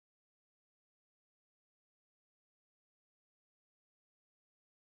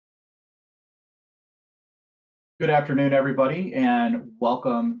Good afternoon, everybody, and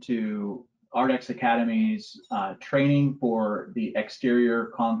welcome to ARDEX Academy's training for the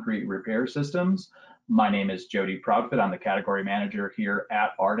exterior concrete repair systems. My name is Jody Proudfit. I'm the category manager here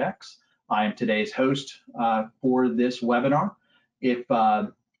at ARDEX. I am today's host for this webinar. If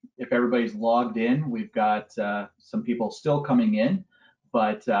everybody's logged in, we've got some people still coming in,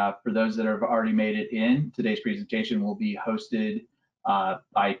 but for those that have already made it in, today's presentation will be hosted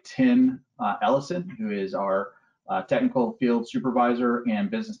by Tim Ellison, who is our technical field supervisor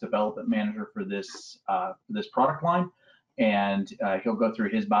and business development manager for this product line, and he'll go through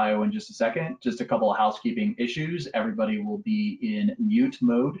his bio in just a second. Just a couple of housekeeping issues. Everybody will be in mute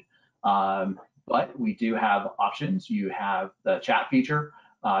mode, but we do have options. You have the chat feature.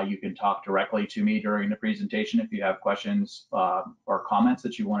 You can talk directly to me during the presentation if you have questions or comments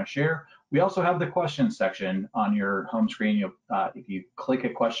that you want to share. We also have the questions section on your home screen. If you click a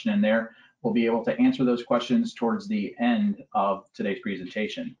question in there, we'll be able to answer those questions towards the end of today's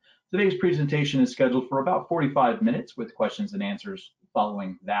presentation. Today's presentation is scheduled for about 45 minutes with questions and answers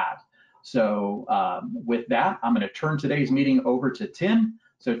following that. So with that, I'm going to turn today's meeting over to Tim.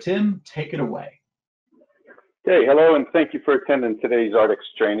 So Tim, take it away. Okay, hello, and thank you for attending today's ARDEX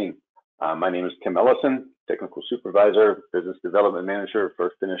training. My name is Tim Ellison, Technical Supervisor, Business Development Manager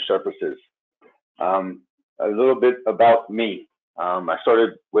for Finished Surfaces. A little bit about me. I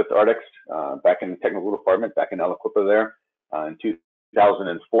started with ARDEX back in the technical department, back in Aliquippa there in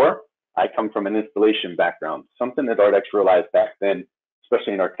 2004. I come from an installation background. Something that ARDEX realized back then,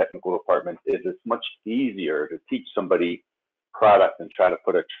 especially in our technical department, is it's much easier to teach somebody product and try to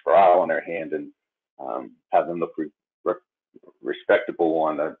put a trowel on their hand and have them look respectable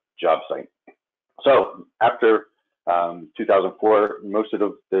on a job site. So after 2004, most of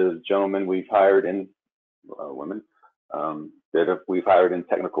the gentlemen we've hired and women that we've hired in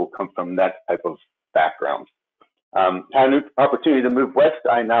technical come from that type of background. Had an opportunity to move west.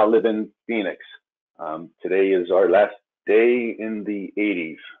 I now live in Phoenix. Today is our last day in the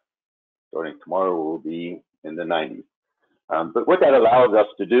 80s. Starting tomorrow, we'll be in the 90s. But what that allows us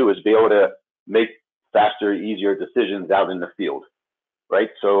to do is be able to make faster, easier decisions out in the field, right?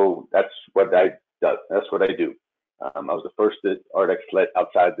 So that's what I do. That's what I do. I was the first that ARDEX let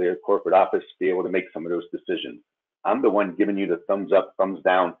outside their corporate office be able to make some of those decisions. I'm the one giving you the thumbs up, thumbs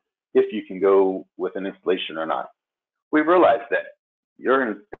down, if you can go with an installation or not. We realized that you're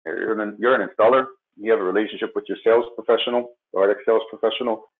an installer, you have a relationship with your sales professional, ARDEX sales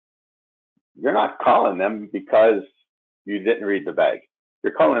professional. You're not calling them because you didn't read the bag.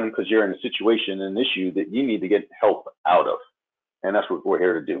 You're calling them because you're in a situation, an issue that you need to get help out of. And that's what we're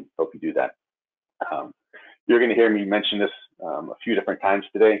here to do, help you do that. You're going to hear me mention this a few different times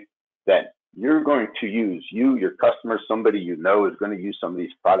today, that you're going to use, your customer, somebody you know is going to use some of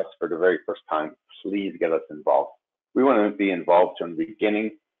these products for the very first time. Please get us involved. We want to be involved from the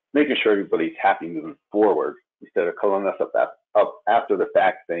beginning, making sure everybody's happy moving forward, instead of calling us up after the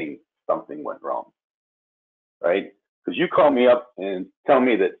fact saying something went wrong, right? Because you call me up and tell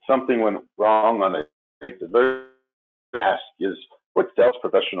me that something went wrong on the very ask is what sales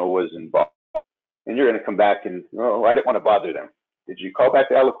professional was involved. And you're going to come back and, oh, I didn't want to bother them. Did you call back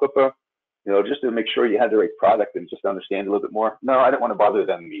to Aliquippa, just to make sure you had the right product and just understand a little bit more? No, I didn't want to bother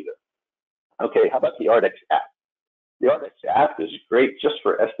them either. Okay, how about the ARDEX app? The ARDEX app is great just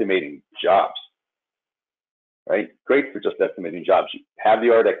for estimating jobs, right? Great for just estimating jobs. You have the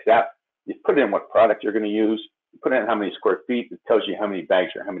ARDEX app, you put in what product you're going to use, you put in how many square feet, it tells you how many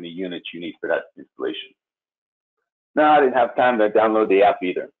bags or how many units you need for that installation. No, I didn't have time to download the app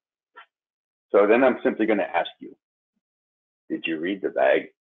either. So then I'm simply going to ask you, did you read the bag?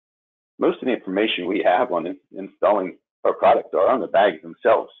 Most of the information we have on installing our products are on the bags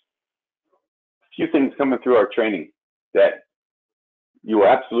themselves. A few things coming through our training that you will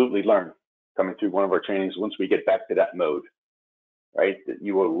absolutely learn coming through one of our trainings once we get back to that mode, right? That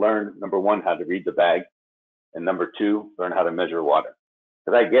you will learn, number one, how to read the bag, and number two, learn how to measure water.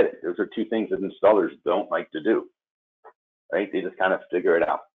 Because I get it. Those are two things that installers don't like to do, right? They just kind of figure it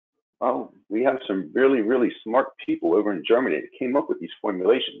out. Well, we have some really, really smart people over in Germany that came up with these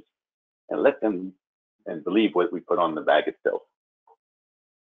formulations, and let them and believe what we put on the bag itself.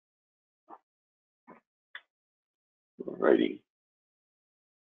 Alrighty.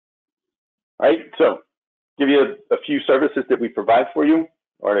 All right, so give you a few services that we provide for you.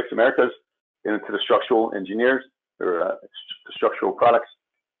 ARDEX Americas, into the structural engineers or structural products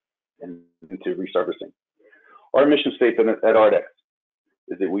and into resurfacing. Our mission statement at ARDEX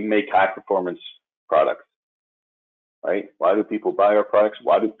is that we make high performance products, right? Why do people buy our products?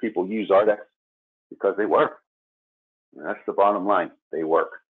 Why do people use ARDEX? Because they work. And that's the bottom line, they work.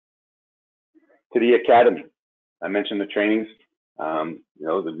 To the Academy, I mentioned the trainings.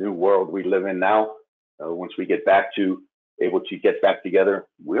 The new world we live in now. Once we get back to able to get back together,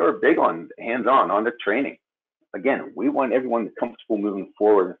 we are big on hands-on on the training. Again, we want everyone comfortable moving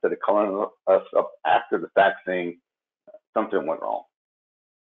forward instead of calling us up after the fact saying something went wrong.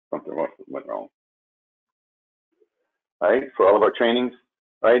 Something went wrong. Right? For all of our trainings,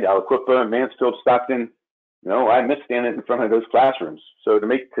 right? Aliquippa, Mansfield, Stockton. I miss standing in front of those classrooms. So to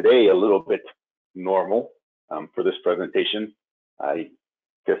make today a little bit normal for this presentation, I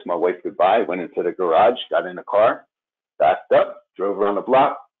kissed my wife goodbye, went into the garage, got in the car, backed up, drove around the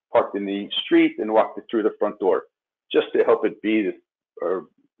block, parked in the street, and walked it through the front door, just to help it be, or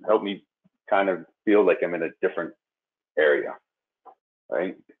help me kind of feel like I'm in a different area,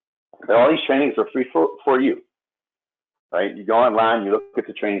 right? But all these trainings are free for you, right? You go online, you look at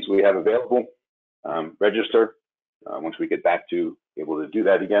the trainings we have available, register once we get back to able to do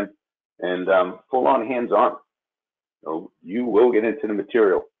that again, and full on hands-on. You will get into the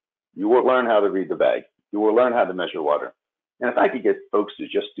material. You will learn how to read the bag. You will learn how to measure water. And if I could get folks to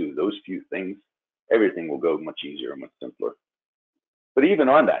just do those few things, everything will go much easier and much simpler. But even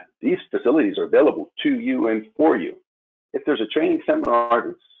on that, these facilities are available to you and for you. If there's a training seminar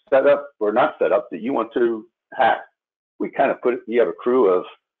that's set up or not set up that you want to have, we kind of you have a crew of,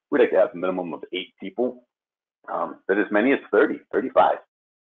 we'd like to have a minimum of 8 people, but as many as 30, 35.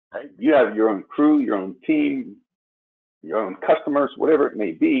 Right? You have your own crew, your own team, your own customers, whatever it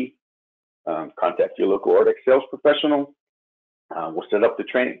may be. Contact your local ARDEX sales professional. We'll set up the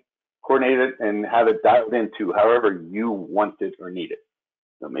training, coordinate it, and have it dialed into however you want it or need it.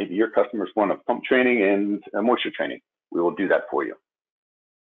 So maybe your customers want a pump training and a moisture training. We will do that for you.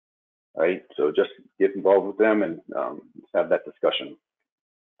 All right, so just get involved with them and let's have that discussion.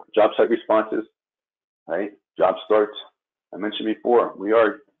 Job site responses, right? Job starts. I mentioned before, we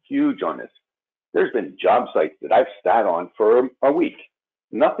are huge on this. There's been job sites that I've sat on for a week,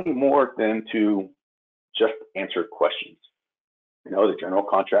 nothing more than to just answer questions. The general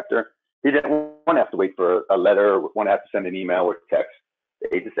contractor, he didn't want to have to wait for a letter, or want to have to send an email or text.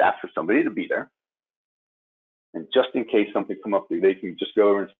 They just asked for somebody to be there. And just in case something come up, they can just go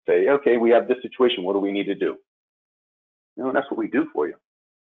over and say, okay, we have this situation. What do we need to do? And that's what we do for you.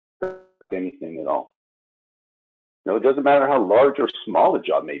 Anything at all. It doesn't matter how large or small the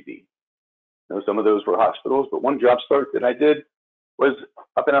job may be. Some of those were hospitals, but one job start that I did was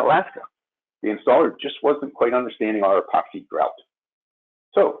up in Alaska. The installer just wasn't quite understanding our epoxy grout.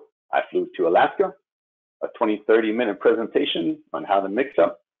 So I flew to Alaska, a 20-30 minute presentation on how to mix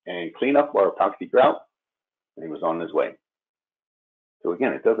up and clean up our epoxy grout, and he was on his way. So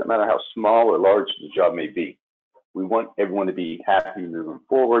again, it doesn't matter how small or large the job may be. We want everyone to be happy moving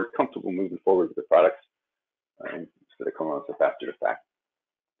forward, comfortable moving forward with the products, instead of coming on stuff after the fact.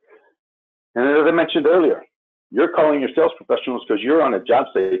 And as I mentioned earlier, you're calling your sales professionals because you're on a job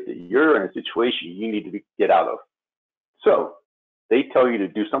site that you're in a situation you need to get out of. So they tell you to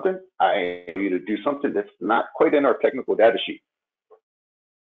do something. I tell you to do something that's not quite in our technical data sheet.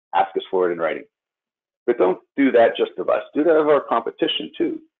 Ask us for it in writing. But don't do that just of us. Do that of our competition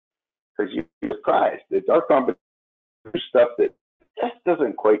too, because you'd be surprised that our competition stuff that just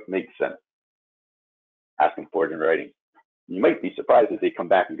doesn't quite make sense. Ask them for it in writing. You might be surprised if they come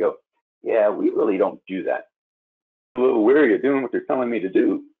back and go, yeah, we really don't do that. I'm a little weary of doing what they're telling me to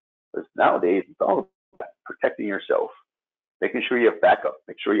do, because nowadays it's all about protecting yourself, making sure you have backup,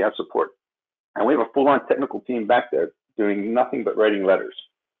 make sure you have support. And we have a full-on technical team back there doing nothing but writing letters,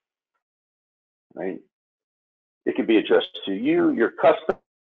 right? It can be addressed to you, your customer,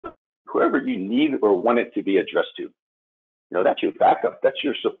 whoever you need or want it to be addressed to. That's your backup, that's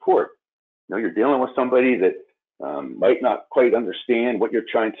your support. You're dealing with somebody that might not quite understand what you're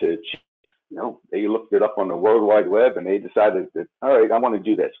trying to achieve. They looked it up on the World Wide Web and they decided that, all right, I want to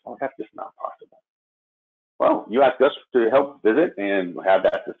do this. Well, that's just not possible. Well, you ask us to help visit and have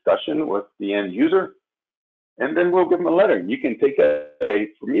that discussion with the end user, and then we'll give them a letter. You can take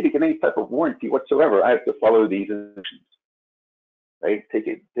for me to get any type of warranty whatsoever, I have to follow these instructions, right? Take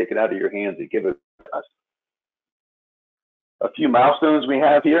it out of your hands and give it to us. A few milestones we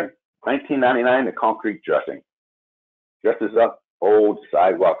have here. 1999, the concrete dressing. Dresses up old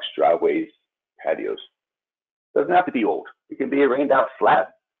sidewalks, driveways, patios. Doesn't have to be old. It can be a rained out slab.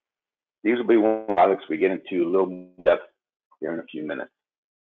 These will be one of the products we get into a little more depth here in a few minutes.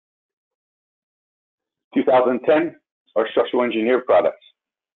 2010, our structural engineer products.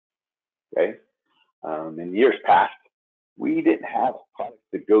 Okay. In years past, we didn't have products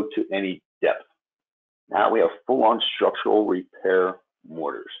that go to any depth. Now we have full-on structural repair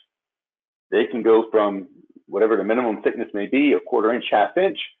mortars. They can go from whatever the minimum thickness may be, a 1/4 inch, 1/2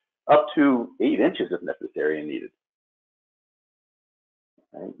 inch, up to 8 inches if necessary and needed.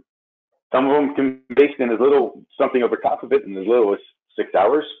 Right? Some of them can be based in as little, something over top of it in as little as 6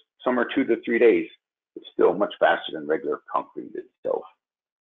 hours. Some are 2 to 3 days. It's still much faster than regular concrete itself.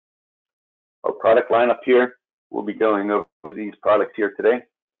 Our product lineup here, we'll be going over these products here today.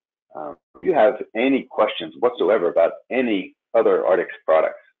 If you have any questions whatsoever about any other ARDEX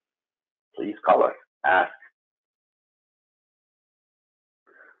products, please call us, ask.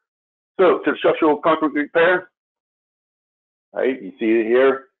 So to structural concrete repair, right? You see it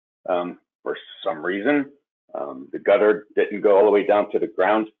here. For some reason, the gutter didn't go all the way down to the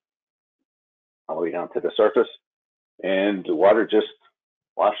ground, all the way down to the surface, and the water just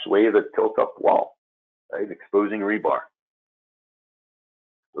washed away the tilt-up wall, right? Exposing rebar.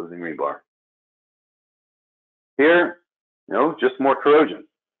 Exposing rebar. Here, just more corrosion.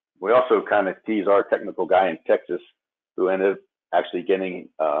 We also kind of tease our technical guy in Texas who ended up actually getting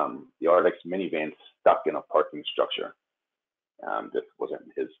the ARDEX minivan stuck in a parking structure. This wasn't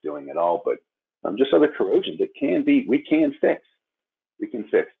his doing at all, but just other corrosion that we can fix. We can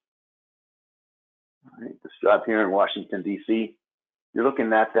fix. All right, this job here in Washington, D.C., you're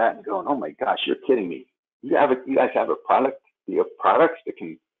looking at that and going, oh my gosh, you're kidding me. You guys have a product, you have products that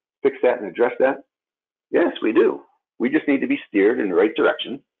can fix that and address that? Yes, we do. We just need to be steered in the right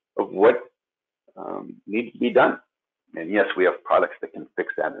direction of what needs to be done. And yes, we have products that can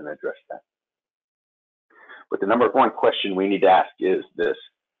fix that and address that. But the number one question we need to ask is this: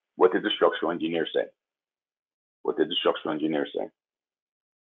 what did the structural engineer say? What did the structural engineer say?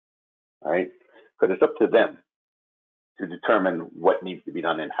 All right, because it's up to them to determine what needs to be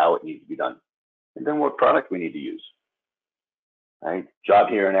done and how it needs to be done, and then what product we need to use. All right, job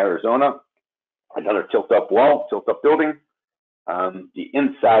here in Arizona, another tilt-up wall, tilt-up building. The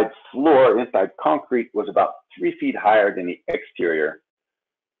inside floor, inside concrete, was about 3 feet higher than the exterior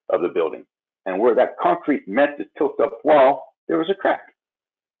of the building. And where that concrete met the tilt-up wall, there was a crack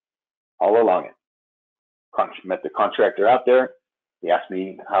all along it. Met the contractor out there. He asked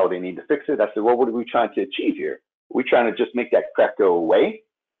me how they need to fix it. I said, well, what are we trying to achieve here? Are we trying to just make that crack go away?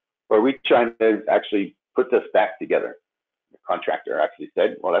 Or are we trying to actually put this back together? The contractor actually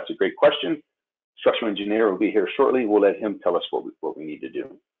said, well, that's a great question. Structural engineer will be here shortly. We'll let him tell us what we need to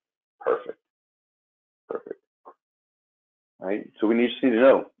do. Perfect. Perfect. All right. So we just need to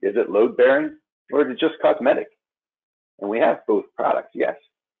know, is it load bearing or is it just cosmetic? And we have both products, yes.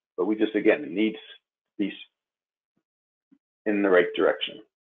 But we just, again, it needs to be in the right direction.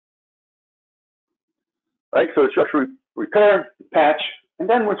 All right. So structural repair, patch. And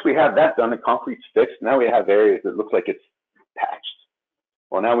then once we have that done, the concrete's fixed. Now we have areas that look like it's patched.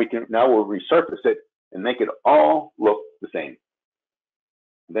 Well, now we'll resurface it and make it all look the same.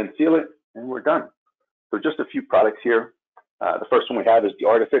 Then seal it, and we're done. So just a few products here. The first one we have is the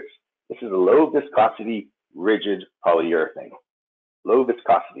ARDEX. This is a low viscosity, rigid polyurethane. Low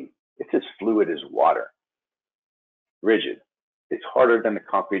viscosity. It's as fluid as water. Rigid. It's harder than the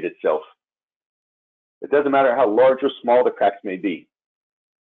concrete itself. It doesn't matter how large or small the cracks may be.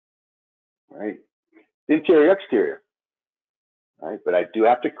 All right. Interior, exterior. All right, but I do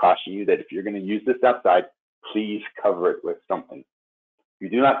have to caution you that if you're going to use this outside, please cover it with something. If you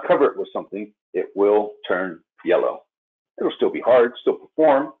do not cover it with something, it will turn yellow. It'll still be hard, still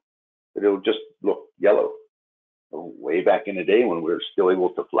perform, but it'll just look yellow. Way back in the day when we were still able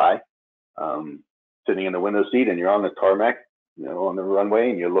to fly, sitting in the window seat and you're on the tarmac, on the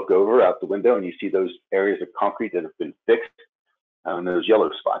runway, and you look over out the window and you see those areas of concrete that have been fixed, and those yellow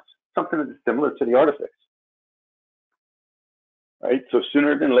spots. Something that's similar to the ARDEX. Right, so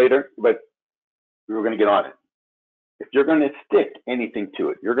sooner than later, but we were going to get on it. If you're going to stick anything to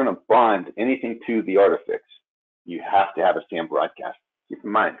it, you're going to bond anything to the ARDEX, you have to have a sand broadcast. Keep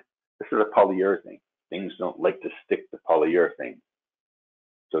in mind, this is a polyurethane. Things don't like to stick to polyurethane.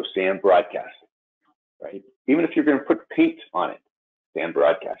 So sand broadcast, right? Even if you're going to put paint on it, sand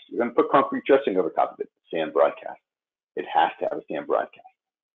broadcast. You're going to put concrete dressing over top of it, sand broadcast. It has to have a sand broadcast.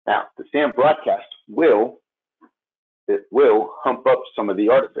 Now, the sand broadcast will hump up some of the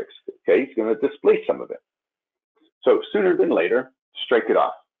ARDEX, okay? It's going to displace some of it. So sooner than later, strike it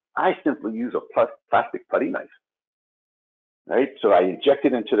off. I simply use a plastic putty knife, right? So I inject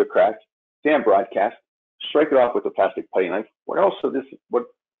it into the crack, sand broadcast, strike it off with a plastic putty knife. What else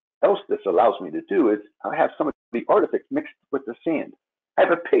this allows me to do is I have some of the ARDEX mixed with the sand. I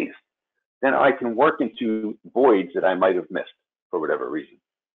have a paste. Then I can work into voids that I might have missed for whatever reason.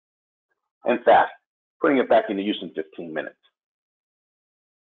 And fast. Putting it back into use in 15 minutes.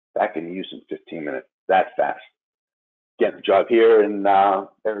 Back into use in 15 minutes, that fast. Again, the job here in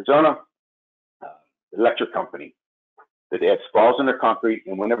Arizona, electric company. that they had spalls in their concrete,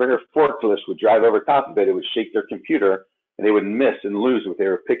 and whenever their forklifts would drive over top of it, it would shake their computer, and they would miss and lose what they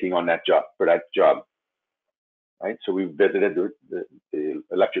were picking on that job for that job. Right? So we visited the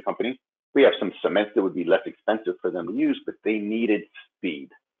electric company. We have some cements that would be less expensive for them to use, but they needed speed.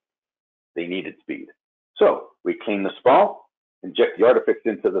 They needed speed. So we cleaned the spall, inject the ARDEX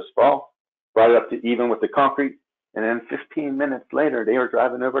into the spall, brought it up to even with the concrete, and then 15 minutes later, they were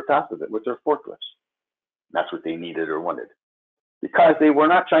driving over top of it with their forklifts. That's what they needed or wanted. Because they were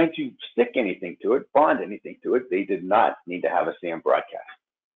not trying to stick anything to it, bond anything to it, they did not need to have a SAM broadcast.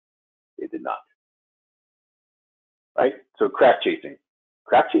 They did not. Right? So crack chasing.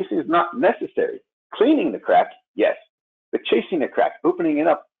 Crack chasing is not necessary. Cleaning the crack, yes. But chasing the crack, opening it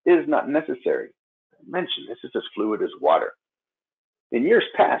up, is not necessary. I mentioned this is as fluid as water. In years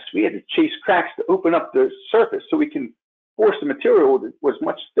past, we had to chase cracks to open up the surface so we can force the material that was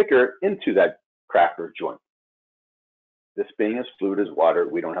much thicker into that crack or joint. This being as fluid as water,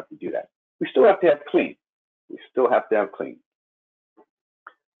 we don't have to do that. We still have to have clean. We still have to have clean.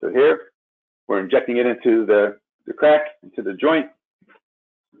 So here, we're injecting it into the crack, into the joint.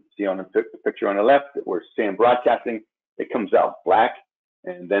 See on the picture on the left that we're SAM broadcasting. It comes out black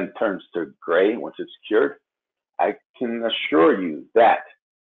and then turns to gray once it's cured. I can assure you that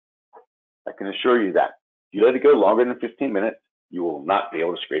if you let it go longer than 15 minutes, you will not be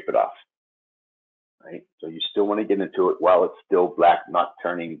able to scrape it off. Right? So you still want to get into it while it's still black, not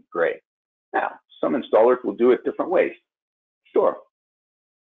turning gray. Now, some installers will do it different ways. Sure.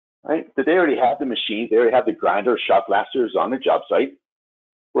 Right? But they already have the machines, they already have the grinder, shot blasters on the job site,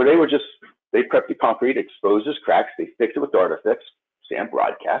 where they prep the concrete, expose those cracks, they fix it with ARDEX, SAM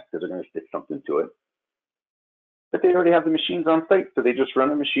broadcast, because they're going to stick something to it. But they already have the machines on site, so they just run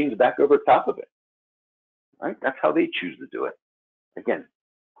the machines back over top of it. Right? That's how they choose to do it. Again,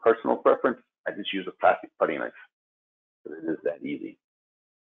 personal preference, I just use a plastic putty knife. But it is that easy.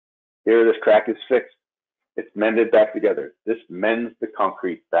 Here, this crack is fixed. It's mended back together. This mends the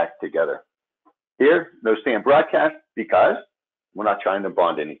concrete back together. Here, no SAM broadcast because we're not trying to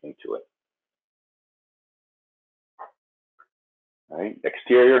bond anything to it. All right,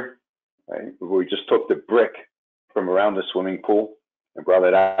 exterior, right? We just took the brick from around the swimming pool and brought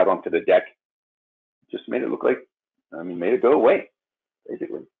it out onto the deck. Just made it look like, made it go away,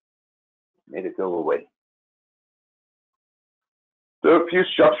 basically. Made it go away. So a few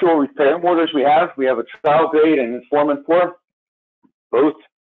structural repair mortars we have. We have a trial grade and informant for. Both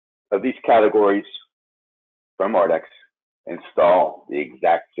of these categories from ARDEX install the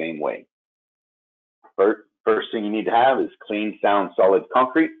exact same way. First thing you need to have is clean, sound, solid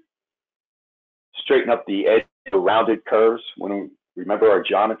concrete. Straighten up the edge of the rounded curves. When we remember our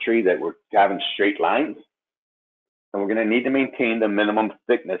geometry that we're having straight lines. And we're going to need to maintain the minimum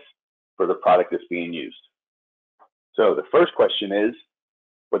thickness for the product that's being used. So the first question is,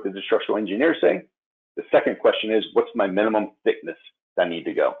 what did the structural engineer say? The second question is, what's my minimum thickness that I need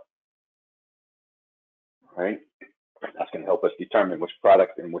to go? All right? That's going to help us determine which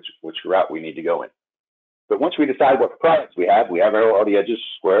product and which route we need to go in. But once we decide what products we have all the edges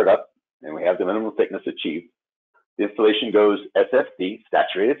squared up, and we have the minimum thickness achieved. The installation goes SSD,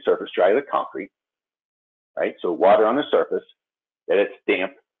 saturated surface dry to concrete, right? So water on the surface, that it's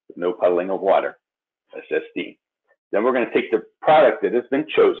damp, with no puddling of water, SSD. Then we're going to take the product that has been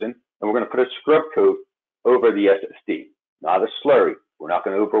chosen, and we're going to put a scrub coat over the SSD, not a slurry. We're not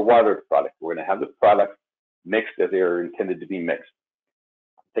going to overwater the product. We're going to have the product mixed as they are intended to be mixed.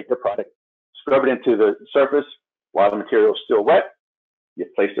 Take the product, scrub it into the surface while the material is still wet. You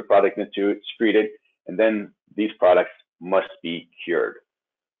place the product into it, screed it, and then these products must be cured.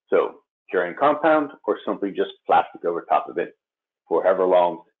 So curing compound or simply just plastic over top of it for however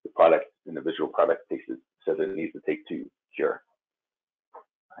long the product, individual product takes it, says it needs to take to cure.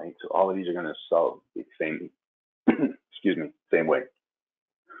 All right, so all of these are going to solve the same, same way.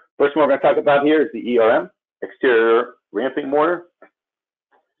 First one we're going to talk about here is the ERM, exterior ramping mortar.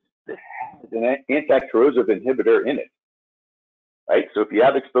 It has an anti-corrosive inhibitor in it. Right? So if you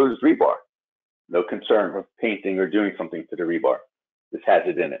have exposed rebar, no concern of painting or doing something to the rebar. This has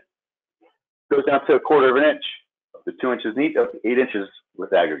it in it. Goes down to 1/4 of an inch, up to 2 inches neat, up to 8 inches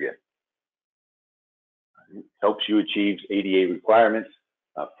with aggregate. It helps you achieve ADA requirements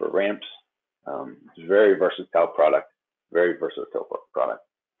for ramps. It's a very versatile product,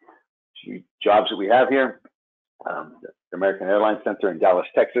 Jobs that we have here, the American Airlines Center in Dallas,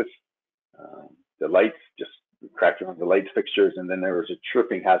 Texas. The lights, just cracked around the light fixtures, and then there was a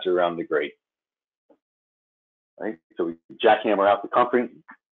tripping hazard around the grate. Right, so we jackhammer out the concrete,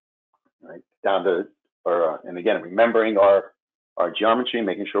 right, down to, and again, remembering our geometry,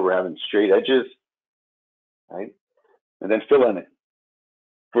 making sure we're having straight edges, right? and then fill in it.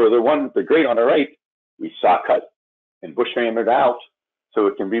 For the grade on the right, we saw cut and bush hammered out so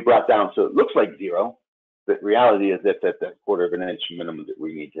it can be brought down so it looks like 0, but reality is that's at that 1/4 of an inch minimum that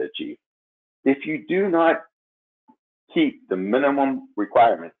we need to achieve. If you do not keep the minimum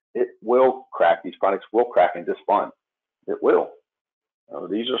requirement, it will crack. These products will crack and disbond. It will.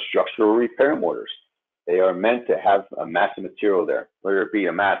 These are structural repair mortars. They are meant to have a mass of material there, whether it be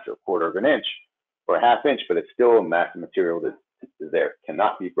a mass of 1/4 of an inch or a 1/2 inch, but it's still a mass of material that is there,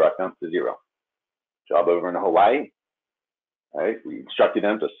 cannot be brought down to 0. Job over in Hawaii, right? We instructed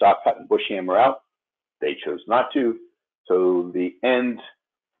them to saw cut and bush hammer out. They chose not to. So the end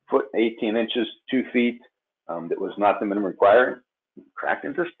foot, 18 inches, 2 feet, that was not the minimum required, cracked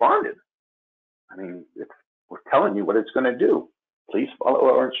and disbonded. I mean, we're telling you what it's going to do. Please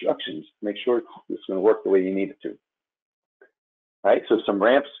follow our instructions. Make sure it's going to work the way you need it to. All right, so some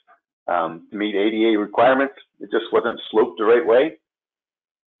ramps to meet ADA requirements. It just wasn't sloped the right way.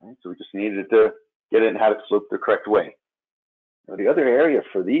 Right, so we just needed to get it and have it sloped the correct way. Now, the other area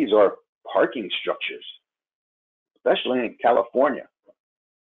for these are parking structures, especially in California,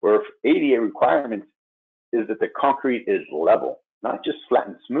 where ADA requirement is that the concrete is level, not just flat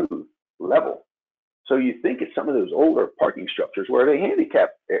and smooth, level. So you think it's some of those older parking structures where the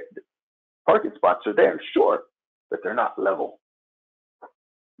handicap parking spots are there, sure, but they're not level.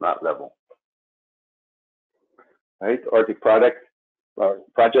 Not level. Right, ARDEX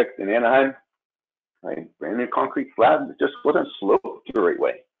project in Anaheim, right? Brand new concrete slab, it just wasn't sloped the right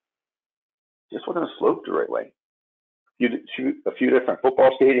way. Just wasn't sloped the right way. A few different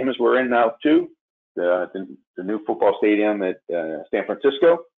football stadiums we're in now too. The new football stadium at San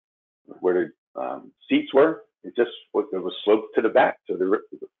Francisco, where the seats were, it was sloped to the back, so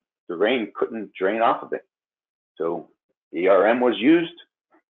the rain couldn't drain off of it. So ARM was used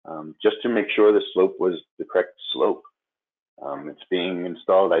just to make sure the slope was the correct slope. It's being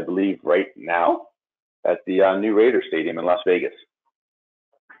installed, I believe, right now at the new Raider Stadium in Las Vegas,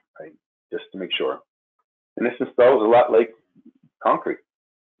 right? Just to make sure. And this installs a lot like concrete,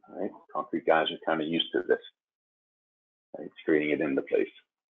 right? Concrete guys are kind of used to this, right? It's creating it into place.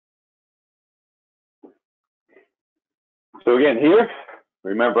 So again, here,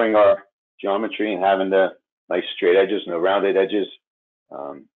 remembering our geometry and having the nice straight edges, no rounded edges,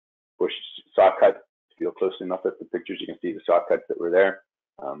 bush saw cut. If you look closely enough at the pictures, you can see the saw cuts that were there,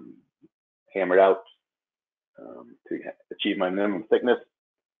 hammered out to achieve my minimum thickness.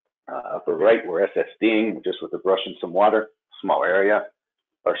 Upper right, we're SSDing just with a brush and some water, small area.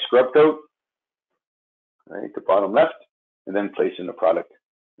 Our scrub coat, right, the bottom left, and then placing the product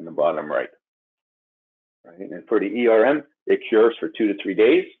in the bottom right. Right, and for the ERM, it cures for 2 to 3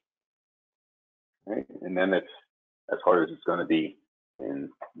 days, right? And then it's as hard as it's going to be, and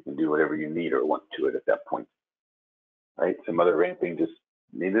you can do whatever you need or want to it at that point. Right? Some other ramping just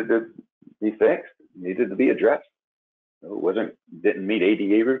needed to be fixed, needed to be addressed. So it didn't meet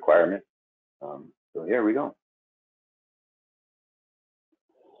ADA requirement. So here we go.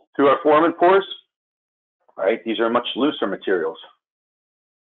 To our Foreman pours, all right, these are much looser materials.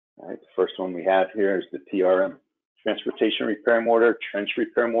 All right, the first one we have here is the TRM, transportation repair mortar, trench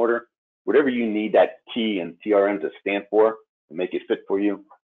repair mortar, whatever you need that T and TRM to stand for and make it fit for you.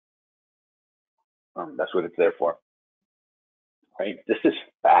 That's what it's there for. Right, this is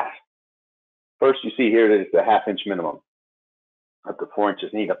fast. First, you see here that it's a 1/2 inch minimum, up to 4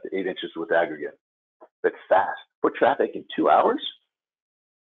 inches neat, up to 8 inches with aggregate. That's fast. Foot traffic in 2 hours.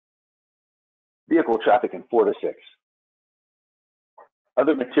 Vehicle traffic in 4 to 6.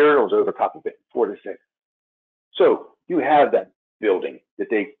 Other materials over top of it, 4 to 6. So you have that building that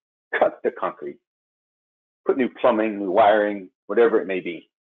they cut the concrete, put new plumbing, new wiring, whatever it may be.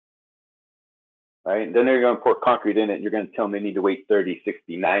 Right? And then they're going to pour concrete in it, and you're going to tell them they need to wait 30,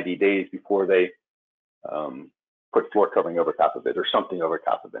 60, 90 days before they put floor covering over top of it or something over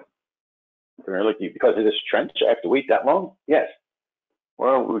top of it. And they're looking, because of this trench, I have to wait that long? Yes.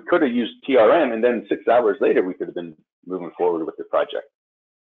 Well, we could have used TRM, and then 6 hours later, we could have been moving forward with the project.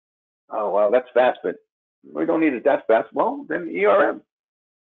 Oh, well, that's fast, but we don't need it that fast. Well, then ERM.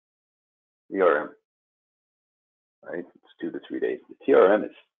 ERM. Right? It's 2 to 3 days. The TRM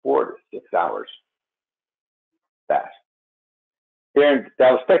is 4 to 6 hours. Fast. Here in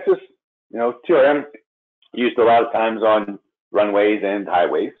Dallas, Texas, you know, TRM used a lot of times on runways and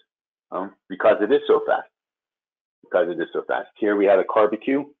highways because it is so fast. Because it is so fast. Here we had a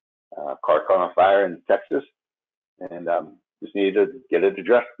barbecue, car caught on fire in Texas, and just needed to get it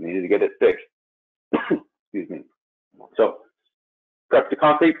addressed, needed to get it fixed. Excuse me. So, prep the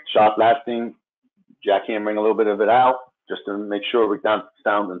concrete, shot blasting, jackhammering a little bit of it out, just to make sure we're down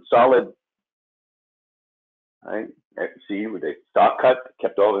sound and solid. All right, Right? See, with the saw cut,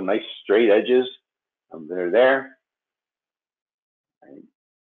 kept all the nice straight edges that are there.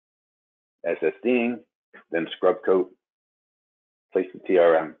 Right? SSDing, then scrub coat, place the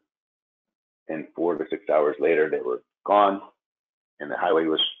TRM, and 4 to 6 hours later, they were gone, and the highway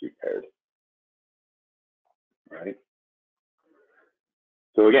was repaired. Right?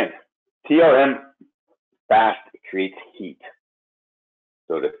 So again, TRM fast creates heat.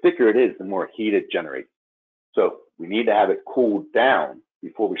 So the thicker it is, the more heat it generates. So we need to have it cooled down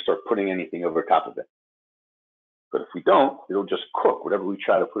before we start putting anything over top of it. But if we don't, it'll just cook whatever we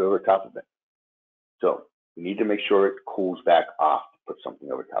try to put over top of it. So we need to make sure it cools back off to put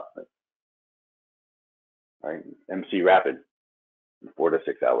something over top of it. Right? MC Rapid, 4 to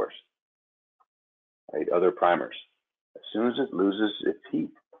 6 hours. Right? Other primers, as soon as it loses its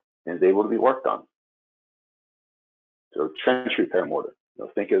heat and is able to be worked on. So trench repair mortar,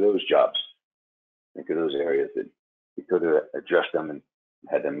 think of those jobs. Think of those areas that we could have addressed them and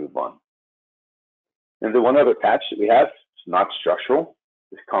had them move on. And the one other patch that we have, it's not structural,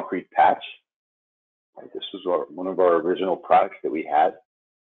 this concrete patch. Right, this was one of our original products that we had.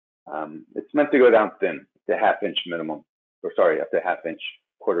 It's meant to go down thin, to 1/2 inch minimum, or sorry, up to 1/2 inch,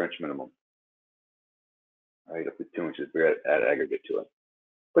 1/4 inch minimum. Right, up to 2 inches, we add aggregate to it.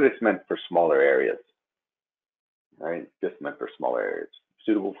 But it's meant for smaller areas. Right, just meant for smaller areas.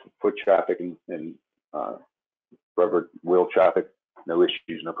 Suitable for foot traffic and rubber wheel traffic, no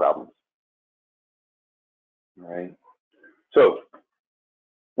issues, no problems. All right. So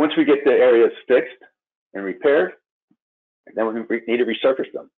once we get the areas fixed and repaired, then we need to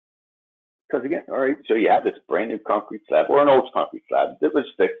resurface them. Because again, all right, so you have this brand new concrete slab or an old concrete slab that was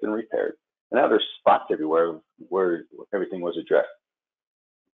fixed and repaired. And now there's spots everywhere where everything was addressed.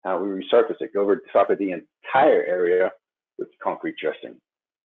 Now we resurface it, go over the top of the entire area with concrete dressing.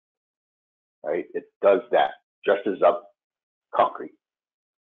 Right? It does that, dresses up concrete.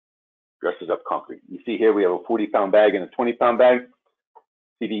 Dresses up concrete. You see here we have a 40-pound bag and a 20-pound bag.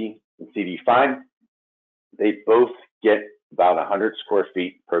 CD and CD fine. They both get about 100 square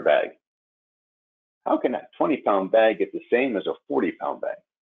feet per bag. How can that 20-pound bag get the same as a 40-pound bag?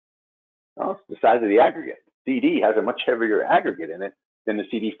 Well, it's the size of the aggregate. CD has a much heavier aggregate in it than the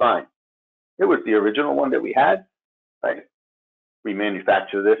CD fine. It was the original one that we had. Right? We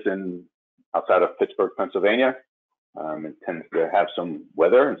manufacture this outside of Pittsburgh, Pennsylvania. It tends to have some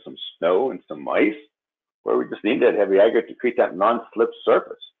weather and some snow and some ice, where we just need that heavy aggregate to create that non-slip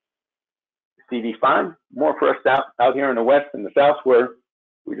surface. CD fine, more for us out here in the west and the south, where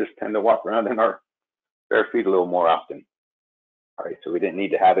we just tend to walk around in our bare feet a little more often. All right, so we didn't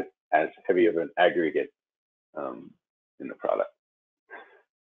need to have it as heavy of an aggregate in the product.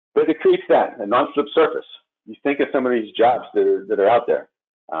 But it creates a non-slip surface. You think of some of these jobs that are out there.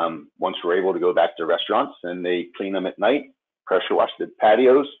 Once we're able to go back to restaurants and they clean them at night, pressure wash the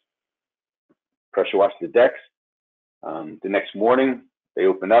patios, pressure wash the decks. The next morning, they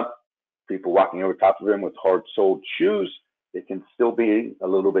open up, people walking over top of them with hard-soled shoes, it can still be a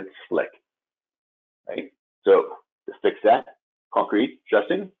little bit slick, right? So to fix that, concrete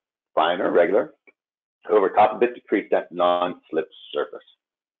dressing, fine or regular, over top of it to create that non-slip surface.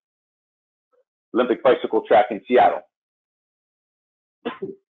 Olympic bicycle track in Seattle.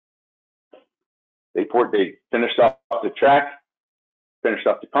 They finished off the track, finished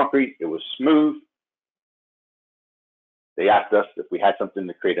off the concrete. It was smooth. They asked us if we had something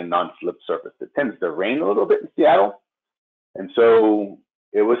to create a non-slip surface. It tends to rain a little bit in Seattle, and so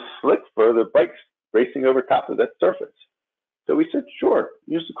it was slick for the bikes racing over top of that surface. So we said, sure,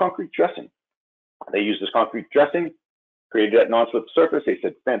 use the concrete dressing. They used this concrete dressing, created that non-slip surface. They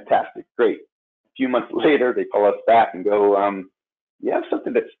said, fantastic, great. A few months later, they call us back and go, you have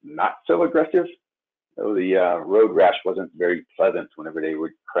something that's not so aggressive? So the road rash wasn't very pleasant whenever they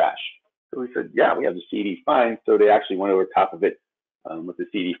would crash. So we said, yeah, we have the CD fine. So they actually went over top of it with the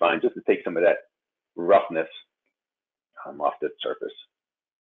CD fine just to take some of that roughness off the surface.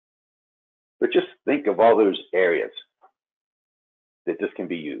 But just think of all those areas that this can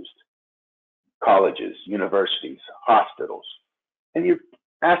be used. Colleges, universities, hospitals. And you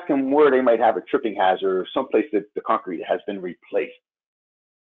ask them where they might have a tripping hazard or someplace that the concrete has been replaced.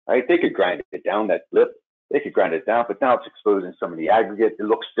 Right? They could grind it down, that lip. They could grind it down, but now it's exposing some of the aggregate. It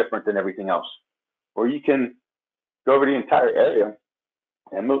looks different than everything else. Or you can go over the entire area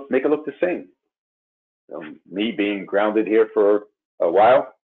and make it look the same. So me being grounded here for a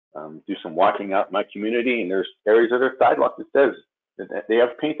while, do some walking out in my community, and there's areas of their sidewalk that says that they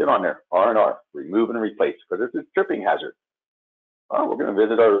have painted on there, R&R, remove and replace, because it's a tripping hazard. Well, we're going to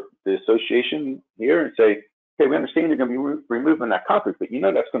visit the association here and say, okay, we understand you're going to be removing that concrete, but you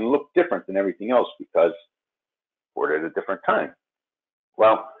know that's going to look different than everything else because poured at a different time.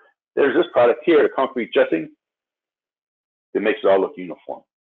 Well, there's this product here, the concrete dressing, that makes it all look uniform.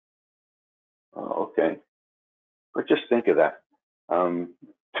 Oh, okay, but just think of that.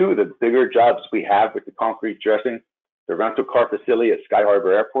 Two of the bigger jobs we have with the concrete dressing, the rental car facility at Sky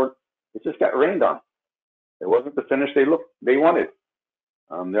Harbor Airport, it just got rained on. It wasn't the finish they wanted.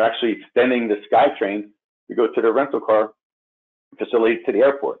 They're actually extending the SkyTrain to go to the rental car facility to the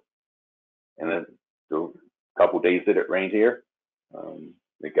airport. And then a couple of days that it rained here,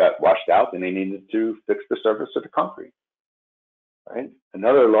 it got washed out and they needed to fix the surface of the concrete. Right?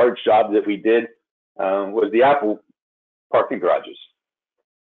 Another large job that we did was the Apple parking garages.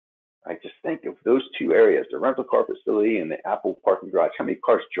 I just think of those two areas, the rental car facility and the Apple parking garage. How many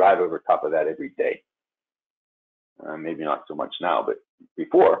cars drive over top of that every day? Maybe not so much now, but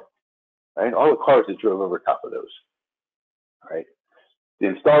before, right? All the cars that drove over top of those, right? The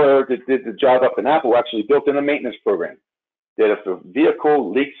installer that did the job up in Apple actually built in a maintenance program that if the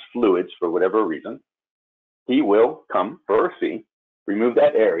vehicle leaks fluids for whatever reason, he will come for a fee, remove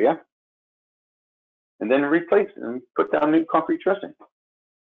that area, and then replace and put down new concrete dressing.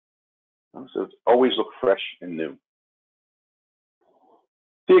 So it's always look fresh and new.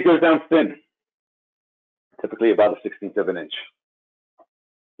 See, it goes down thin, typically about a 1/16 of an inch.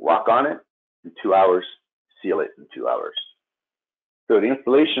 Walk on it in 2 hours, seal it in 2 hours. So the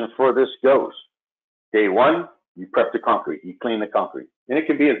installation for this goes. Day one, you prep the concrete, you clean the concrete. And it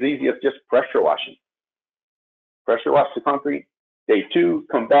can be as easy as just pressure washing. Pressure wash the concrete. Day two,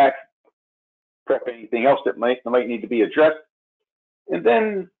 come back, prep anything else that might need to be addressed. And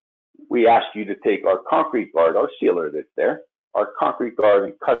then we ask you to take our concrete guard, our sealer that's there, our concrete guard,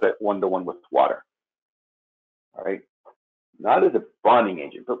 and cut it 1-to-1 with water. All right. Not as a bonding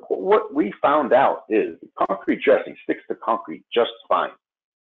agent, but what we found out is the concrete dressing sticks to concrete just fine.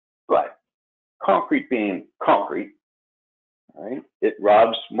 But concrete being concrete, all right, it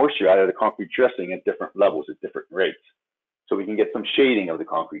robs moisture out of the concrete dressing at different levels, at different rates. So we can get some shading of the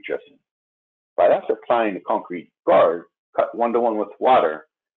concrete dressing. By us applying the concrete guard, cut 1-to-1 with water,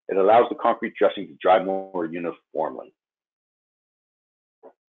 it allows the concrete dressing to dry more uniformly.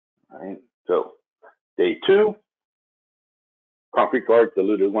 All right, so day two, concrete guard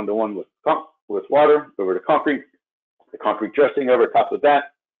diluted 1-to-1 with water over the concrete dressing over top of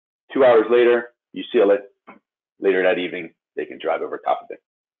that. 2 hours later, you seal it. Later that evening, they can drive over top of it.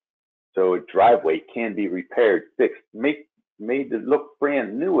 So a driveway can be repaired, fixed, made to look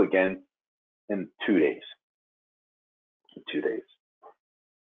brand new again in 2 days. In 2 days.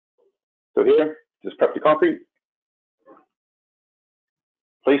 So here, just prep the concrete,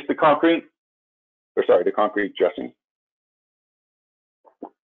 place the concrete dressing.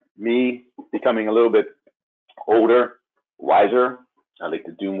 Me becoming a little bit older, wiser, I like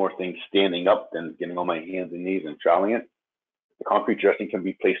to do more things standing up than getting on my hands and knees and troweling it. The concrete dressing can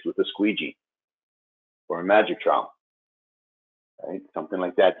be placed with a squeegee or a magic trowel, right? Something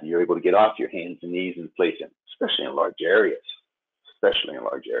like that. You're able to get off your hands and knees and place it, especially in large areas,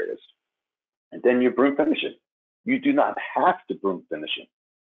 And then you broom finish it. You do not have to broom finish it.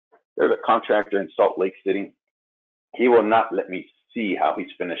 There's a contractor in Salt Lake City. He will not let me see how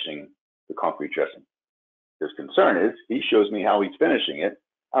he's finishing the concrete dressing. His concern is he shows me how he's finishing it.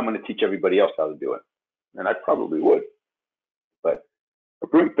 I'm going to teach everybody else how to do it. And I probably would. But a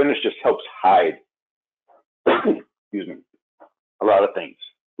broom finish just helps hide, excuse me, a lot of things,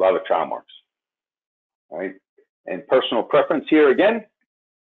 a lot of trowel marks. All right. And personal preference here again,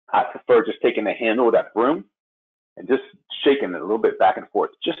 I prefer just taking the handle of that broom and just shaking it a little bit back and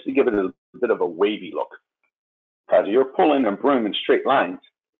forth, just to give it a bit of a wavy look. Because you're pulling a broom in straight lines,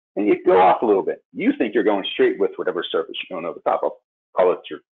 and you go off a little bit. You think you're going straight with whatever surface you're going over top of, call it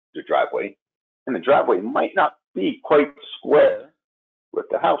your driveway. And the driveway might not be quite square with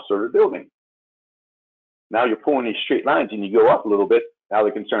the house or the building. Now you're pulling these straight lines and you go up a little bit. Now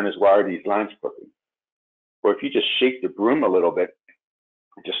the concern is, why are these lines crooked? Or if you just shake the broom a little bit,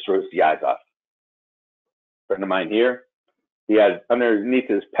 it just throws the eyes off. A friend of mine here, he had underneath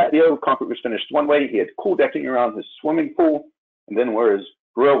his patio, concrete was finished one way. He had cool decking around his swimming pool. And then where his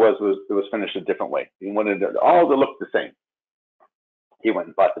grill was finished a different way. He wanted it all to look the same. He went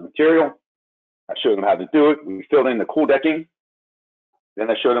and bought the material. I showed him how to do it. We filled in the cool decking. Then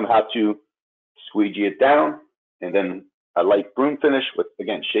I showed him how to squeegee it down, and then a light broom finish with,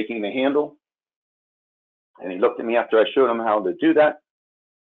 again, shaking the handle. And he looked at me after I showed him how to do that.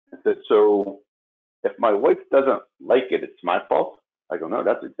 I said, so if my wife doesn't like it, it's my fault? I go, no,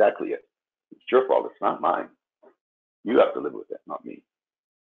 that's exactly it. It's your fault. It's not mine. You have to live with it, not me.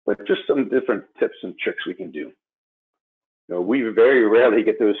 But just some different tips and tricks we can do. You know, we very rarely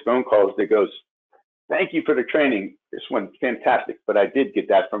get those phone calls that goes, Thank you for the training. This went fantastic, but I did get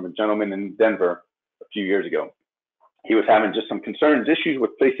that from a gentleman in Denver a few years ago. He was having just some concerns, issues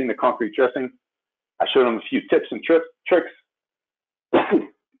with placing the concrete dressing. I showed him a few tips and tricks.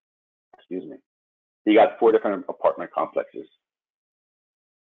 Excuse me. He got 4 different apartment complexes.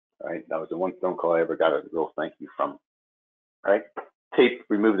 All right, that was the one phone call I ever got a real thank you from. All right, tape,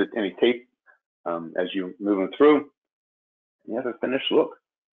 remove any tape as you move them through. You have a finished look.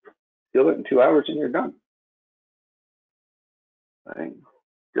 Seal it in 2 hours and you're done. All right,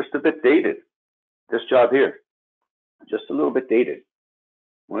 just a bit dated. This job here, just a little bit dated.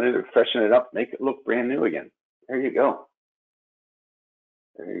 Wanted to freshen it up, make it look brand new again. There you go.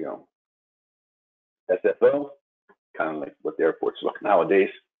 There you go. SFO, kind of like what the airports look nowadays.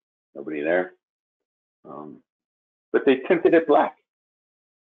 Nobody there. But they tinted it black.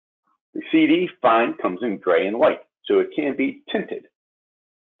 The CD fine comes in gray and white, so it can be tinted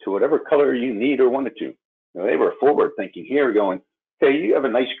to whatever color you need or wanted to. Now, they were forward thinking here, going, hey, you have a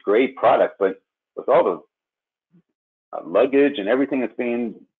nice gray product, but with all the luggage and everything that's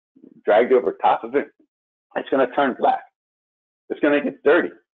being dragged over top of it, it's going to turn black. It's going to get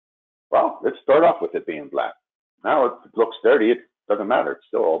dirty. Well, let's start off with it being black. Now it looks dirty, it doesn't matter, it's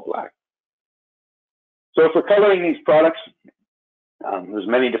still all black. So for coloring these products, there's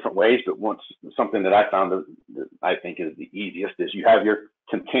many different ways, but something that I found that I think is the easiest is you have your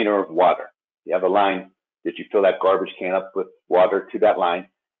container of water. You have a line that you fill that garbage can up with water to that line,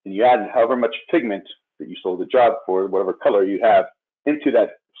 and you add however much pigment that you sold the job for, whatever color you have, into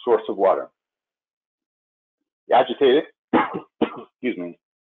that source of water. You agitate it, excuse me.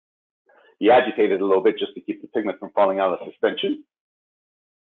 You agitate it a little bit just to keep the pigment from falling out of the suspension,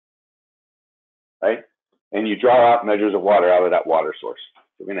 right? And you draw out measures of water out of that water source.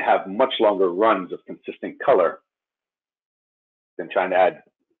 You're going to have much longer runs of consistent color than trying to add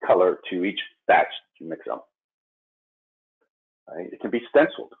color to each batch you mix up. Right? It can be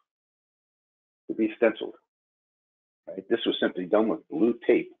stenciled. It can be stenciled. Right? This was simply done with blue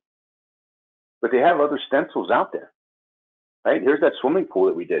tape. But they have other stencils out there. Right? Here's that swimming pool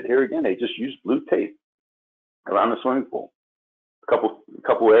that we did. Here again, they just used blue tape around the swimming pool. A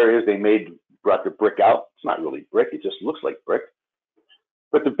couple areas they brought the brick out. It's not really brick, it just looks like brick.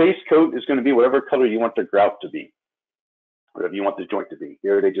 But the base coat is going to be whatever color you want the grout to be, whatever you want the joint to be.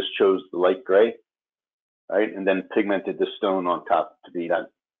 Here they just chose the light gray, right? And then pigmented the stone on top to be that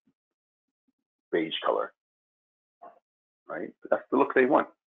beige color, right? But that's the look they want,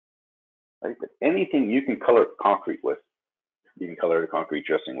 right? But anything you can color concrete with, you can color the concrete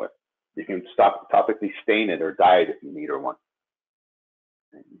dressing with. You can topically stain it or dye it if you need or want.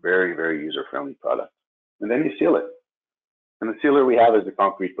 Very, very user-friendly product. And then you seal it. And the sealer we have is the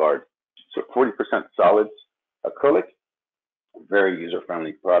concrete guard. So 40% solids acrylic, very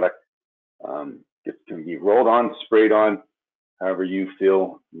user-friendly product. It can be rolled on, sprayed on, however you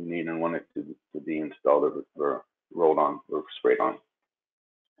feel you need and want it to be installed or rolled on or sprayed on.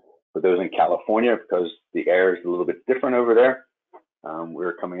 For those in California, because the air is a little bit different over there,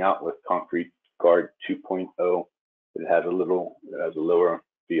 we're coming out with Concrete Guard 2.0. It has a lower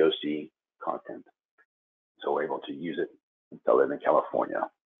VOC content, so we're able to use it and sell it in California.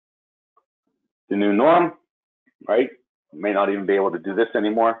 The new norm, right? We may not even be able to do this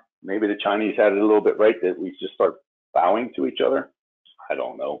anymore. Maybe the Chinese had it a little bit right that we just start bowing to each other. I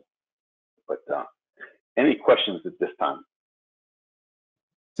don't know, but any questions at this time?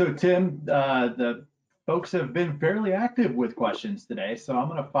 So Tim, the folks have been fairly active with questions today, so I'm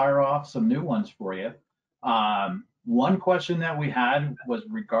going to fire off some new ones for you. One question that we had was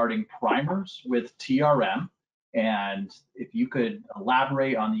regarding primers with TRM, and if you could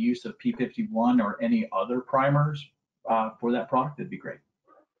elaborate on the use of P51 or any other primers for that product, that'd be great.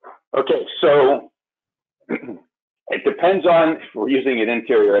 Okay, so it depends on if we're using it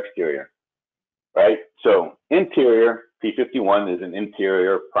interior or exterior, right? So interior, P51 is an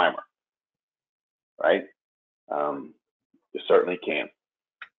interior primer, right? You certainly can.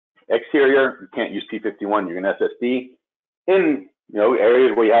 Exterior, you can't use P51, you're an SSD. In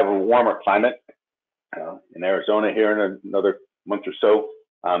areas where you have a warmer climate, in Arizona here in another month or so,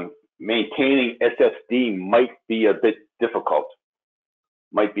 maintaining SSD might be a bit difficult.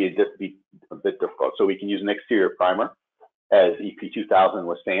 So we can use an exterior primer, as EP2000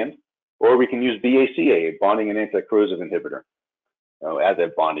 was sand, or we can use BACA, a bonding and anti-corrosive inhibitor, as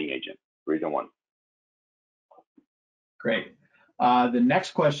a bonding agent for either one. Great. The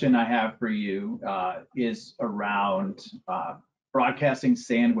next question I have for you is around broadcasting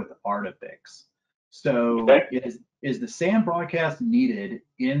sand with ARDEX. So okay. Is the sand broadcast needed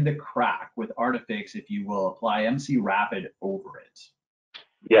in the crack with ARDEX if you will apply MC Rapid over it?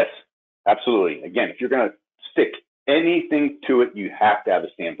 Yes, Absolutely. Again, if you're going to stick anything to it, you have to have a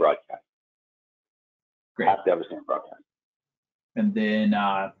sand broadcast. Great. Have to have a sand broadcast. And then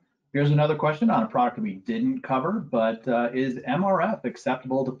here's another question on a product that we didn't cover, but is MRF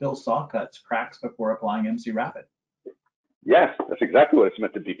acceptable to fill saw cuts, cracks before applying MC Rapid? Yes, that's exactly what it's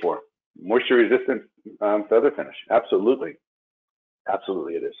meant to be for. Moisture resistant feather finish. Absolutely.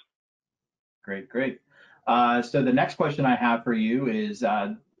 Absolutely it is. Great, great. So the next question I have for you is,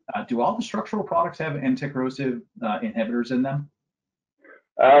 do all the structural products have anti-corrosive inhibitors in them?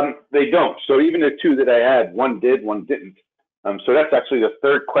 They don't. So even the two that I had, one did, one didn't. So that's actually the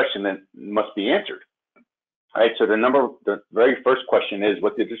third question that must be answered. All right, so the very first question is,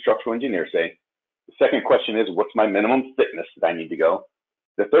 what did the structural engineer say? The second question is, what's my minimum thickness that I need to go?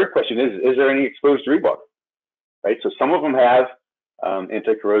 The third question is there any exposed rebar? Right, so some of them have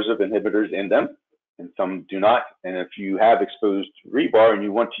anti-corrosive inhibitors in them, and some do not. And if you have exposed rebar and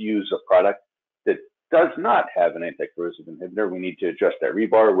you want to use a product that does not have an anti-corrosive inhibitor, we need to address that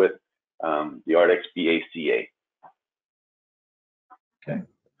rebar with the ARDEX BACA. Okay.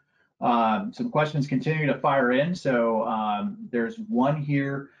 Some questions continue to fire in. So there's one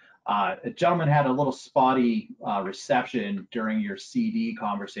here. A gentleman had a little spotty reception during your CD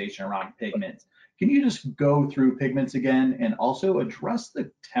conversation around pigments. Can you just go through pigments again and also address the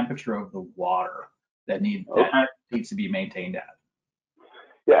temperature of the water that needs to be maintained at?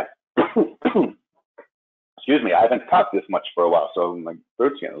 Yeah. Excuse me, I haven't talked this much for a while, so my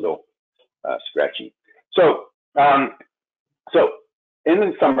throat's getting a little scratchy. So in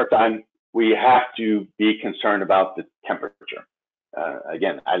the summertime, we have to be concerned about the temperature.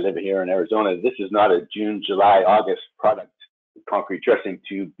 Again, I live here in Arizona. This is not a June, July, August product, concrete dressing,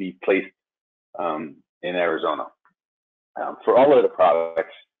 to be placed in Arizona. For all of the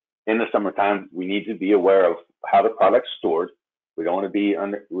products in the summertime, we need to be aware of how the product's stored. We don't want to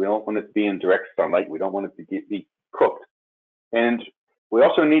be in direct sunlight. We don't want it to be cooked. And we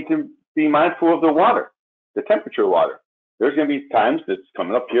also need to be mindful of the water, the temperature of water. There's going to be times that's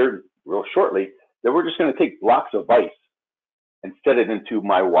coming up here real shortly that we're just going to take blocks of ice and set it into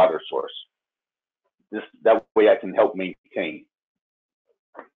my water source. That way I can help maintain.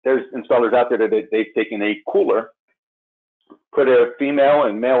 There's installers out there that they've taken a cooler, put a female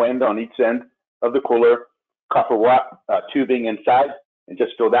and male end on each end of the cooler, copper tubing inside, and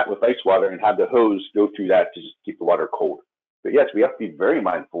just fill that with ice water and have the hose go through that to just keep the water cold. But yes, we have to be very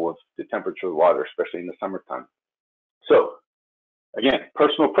mindful of the temperature of the water, especially in the summertime. So again,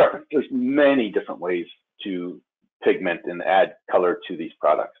 personal preference. There's many different ways to pigment and add color to these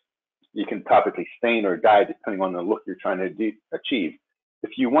products. You can topically stain or dye depending on the look you're trying to achieve.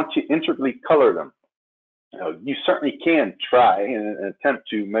 If you want to integrally color them, you certainly can try and attempt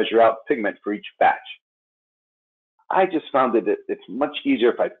to measure out pigment for each batch. I just found that it's much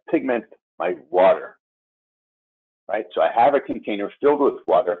easier if I pigment my water, right? So I have a container filled with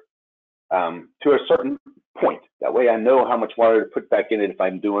water to a certain point. That way I know how much water to put back in it if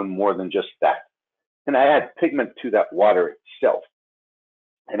I'm doing more than just that. And I add pigment to that water itself.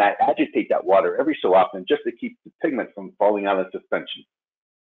 And I agitate that water every so often just to keep the pigment from falling out of suspension.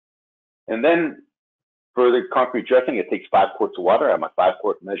 And then for the concrete dressing, it takes 5 quarts of water. I have my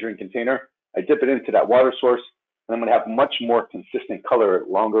 5-quart measuring container. I dip it into that water source, and I'm going to have much more consistent color at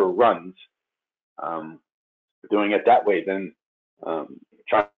longer runs. Doing it that way than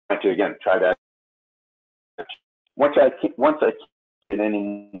trying to once I get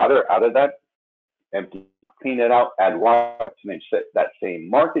any water out of that, empty, clean it out, add water to make that same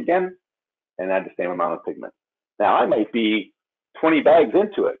mark again, and add the same amount of pigment. Now I might be 20 bags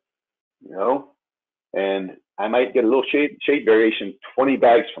into it, and I might get a little shade variation 20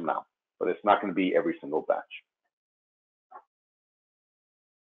 bags from now, but it's not going to be every single batch.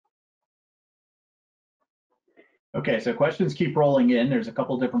 Okay, so questions keep rolling in. There's a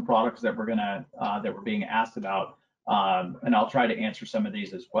couple different products that we're being asked about, and I'll try to answer some of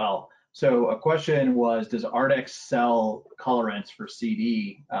these as well. So a question was, does ARDEX sell colorants for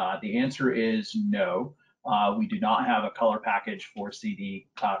CD? The answer is no. We do not have a color package for CD.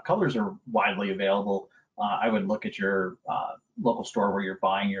 Colors are widely available. I would look at your local store where you're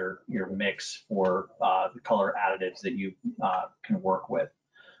buying your mix for the color additives that you can work with.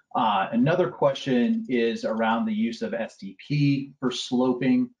 Another question is around the use of SDP for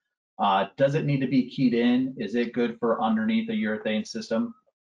sloping. Does it need to be keyed in? Is it good for underneath a urethane system?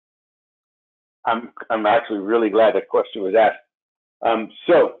 I'm actually really glad that question was asked.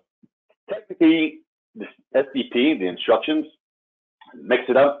 So technically, the SDP, the instructions, mix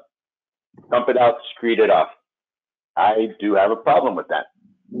it up, dump it out, screed it off. I do have a problem with that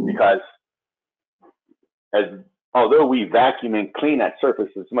because as although we vacuum and clean that surface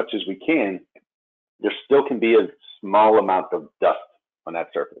as much as we can, there still can be a small amount of dust on that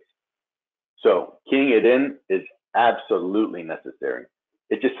surface. So keying it in is absolutely necessary.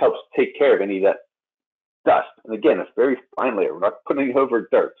 It just helps take care of any of that dust. And again, it's very fine layer. We're not putting it over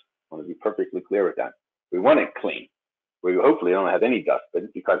dirt. I want to be perfectly clear with that. We want it clean. We hopefully don't have any dust,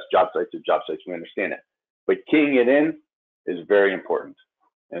 but because job sites are job sites, we understand that. But keying it in is very important.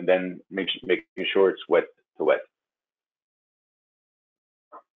 And then making sure it's wet to wet.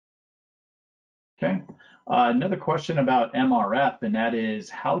 Okay. Another question about MRF, and that is,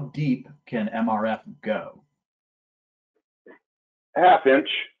 how deep can MRF go? Half inch.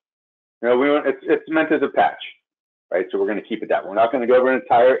 You know, we want it's meant as a patch, right? So we're going to keep it that. We're not going to go over an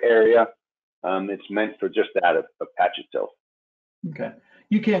entire area. It's meant for just that, a patch itself. Okay.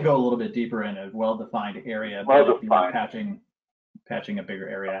 You can go a little bit deeper in a well-defined area, but if you're patching a bigger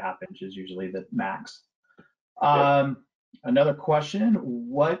area, half inch is usually the max. Another question: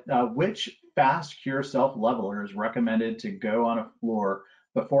 which fast cure self leveler is recommended to go on a floor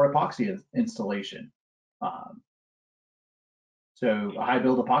before epoxy installation? So a high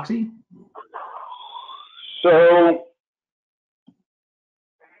build epoxy? So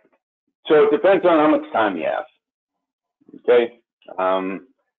it depends on how much time you have. Okay,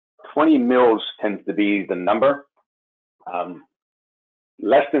 20 mils tends to be the number.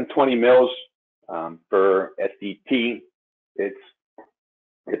 Less than 20 mils for SDT, it's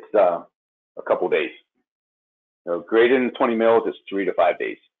a couple days. So greater than 20 mils is 3 to 5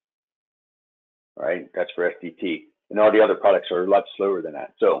 days. All right, that's for SDT. And all the other products are a lot slower than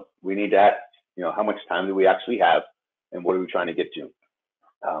that. So we need to ask, you know, how much time do we actually have, and what are we trying to get to?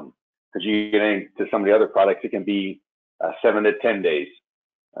 Because you get into some of the other products, it can be 7 to 10 days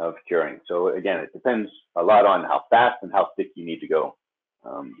of curing. So again, it depends a lot on how fast and how thick you need to go.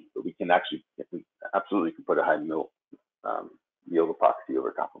 But we can actually, we absolutely can put a high mil yield epoxy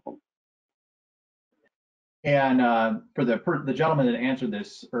over top of them. And for the gentleman that answered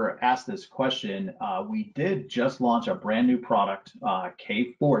this or asked this question, we did just launch a brand new product,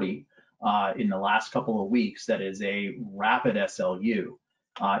 K40, in the last couple of weeks. That is a rapid SLU.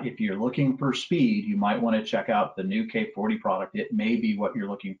 If you're looking for speed, you might want to check out the new K40 product. It may be what you're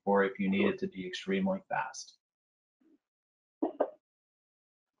looking for if you need it to be extremely fast.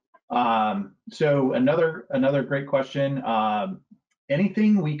 So another great question.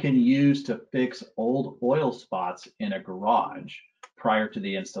 Anything we can use to fix old oil spots in a garage prior to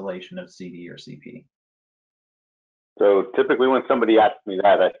the installation of CD or CP? So typically when somebody asks me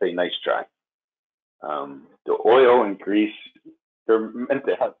that, I say, nice try. The oil and grease, they're meant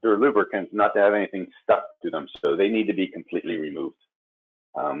to have, they're lubricants, not to have anything stuck to them. So they need to be completely removed.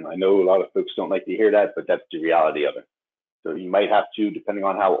 I know a lot of folks don't like to hear that, but that's the reality of it. So you might have to, depending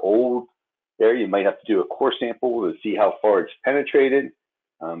on how old you might have to do a core sample to see how far it's penetrated.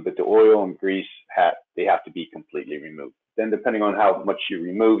 But the oil and grease, they have to be completely removed. Then depending on how much you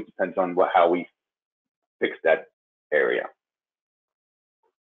remove, depends on how we fix that area.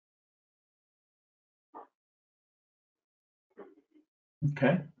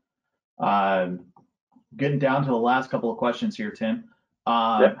 Okay. Getting down to the last couple of questions here, Tim.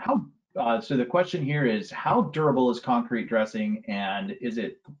 Yep. So the question here is, how durable is concrete dressing, and is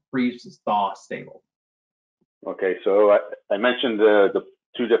it freeze-thaw stable? Okay, so I mentioned the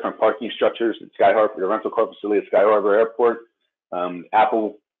two different parking structures at Sky Harbor, the rental car facility at Sky Harbor Airport,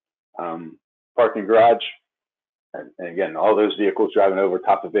 Apple parking garage, and again, all those vehicles driving over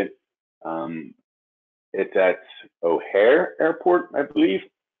top of it. It's at O'Hare Airport, I believe,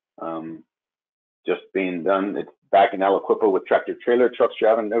 just being done. It's back in Aliquippa with tractor trailer trucks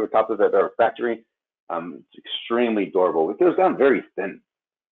driving over top of it, our factory. It's extremely durable. It goes down very thin.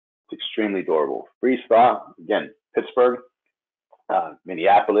 It's extremely durable. Freeze thaw, again, Pittsburgh,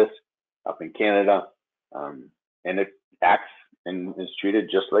 Minneapolis, up in Canada, and it acts and is treated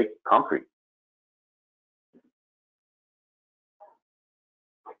just like concrete.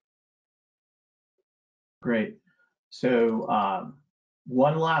 Great. So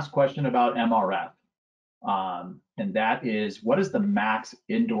one last question about MRF. And that is, what is the max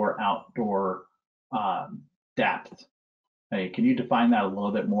indoor-outdoor depth? Hey, can you define that a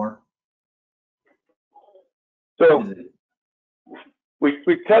little bit more? So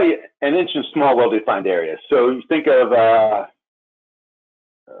we tell you an inch in small, well-defined areas. So you think of a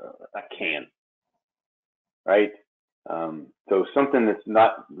can, right? So something that's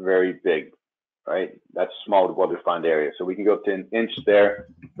not very big, right? That's small to well-defined area. So we can go up to an inch there,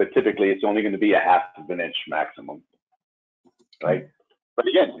 but typically it's only going to be a half of an inch maximum, right? But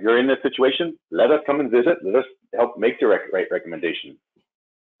again, you're in this situation, let us come and visit. Let us help make the right recommendation.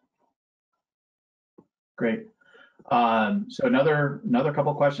 Great. So another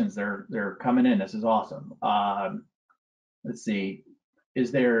couple questions. They're coming in. This is awesome. Let's see.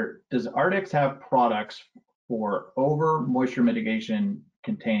 Does ARDEX have products for over moisture mitigation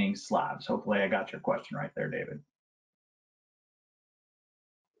containing slabs? Hopefully I got your question right there, David.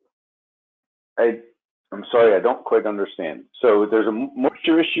 I'm sorry, I don't quite understand. So there's a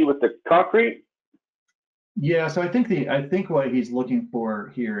moisture issue with the concrete? Yeah, so I think what he's looking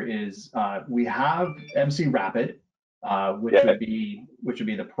for here is we have MC Rapid, which would be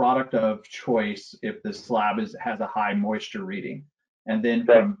the product of choice if the slab has a high moisture reading, and then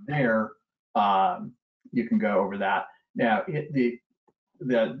from there you can go over that. Now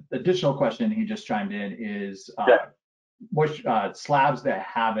the additional question he just chimed in is slabs that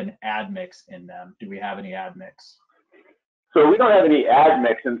have an admix in them. Do we have any admix? So we don't have any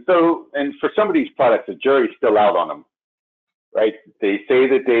admix, and for some of these products, the jury's still out on them, right? They say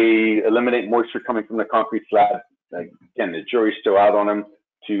that they eliminate moisture coming from the concrete slab. Again, the jury's still out on them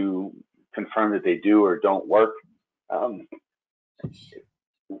to confirm that they do or don't work.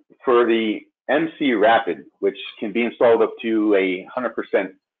 For the MC Rapid, which can be installed up to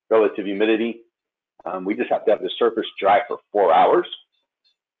 100% relative humidity, we just have to have the surface dry for 4 hours.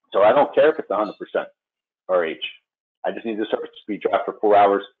 So I don't care if it's 100% RH. I just need the surface to be dry for 4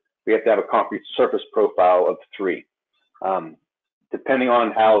 hours. We have to have a concrete surface profile of 3. Depending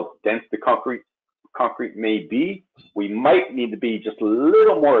on how dense the concrete may be, we might need to be just a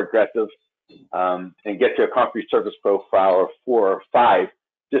little more aggressive and get to a concrete surface profile of 4 or 5,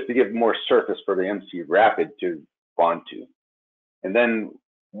 just to give more surface for the MC Rapid to bond to. And then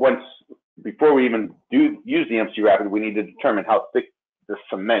before we even use the MC Rapid, we need to determine how thick the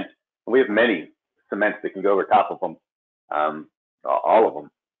cement. And we have many cements that can go over top of them. All of them.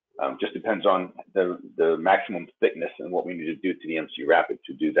 Just depends on the maximum thickness and what we need to do to the MC Rapid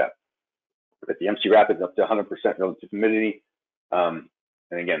to do that. But the MC Rapid is up to 100% relative humidity. And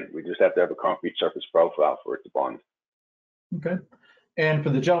again, we just have to have a concrete surface profile for it to bond. Okay. And for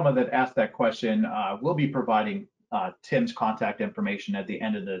the gentleman that asked that question, we'll be providing Tim's contact information at the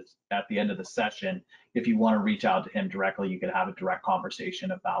end of the session. If you want to reach out to him directly, you can have a direct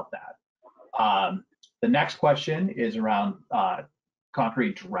conversation about that. The next question is around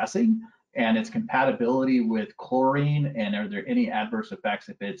concrete dressing and its compatibility with chlorine, and are there any adverse effects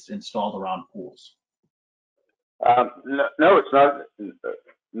if it's installed around pools? No, it's not.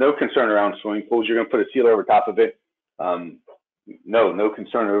 No concern around swimming pools. You're going to put a sealer over top of it. No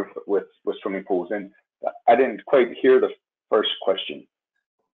concern with swimming pools. And I didn't quite hear the first question.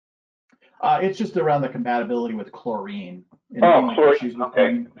 It's just around the compatibility with chlorine. Chlorine.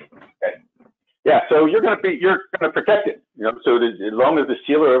 Okay. Yeah, so you're going to protect it. So as long as the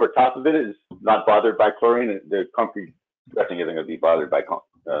sealer over top of it is not bothered by chlorine, the concrete dressing isn't going to be bothered by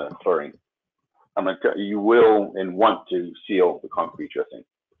chlorine. I'm going to tell you, you will and want to seal the concrete dressing.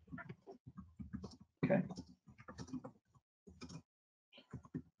 Okay.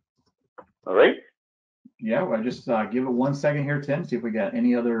 All right. Yeah, well, just give it 1 second here, Tim, see if we got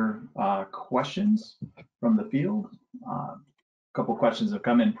any other questions from the field. A couple questions have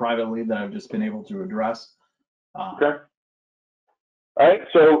come in privately that I've just been able to address. Okay. All right.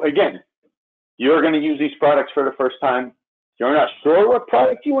 So again, you're going to use these products for the first time. You're not sure what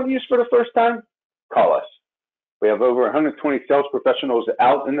product you want to use for the first time? Call us. We have over 120 sales professionals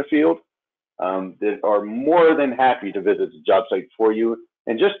out in the field that are more than happy to visit the job site for you.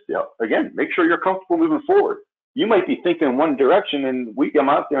 And just, again, make sure you're comfortable moving forward. You might be thinking one direction and we come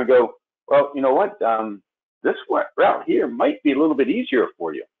out there and go, well, you know what? This route here might be a little bit easier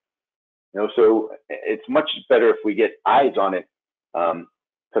for you. So it's much better if we get eyes on it.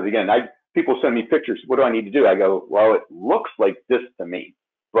 Because again, people send me pictures. What do I need to do? I go, well, it looks like this to me,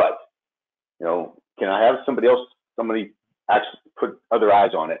 but can I have somebody actually put other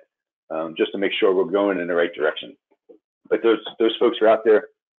eyes on it, just to make sure we're going in the right direction. But those folks are out there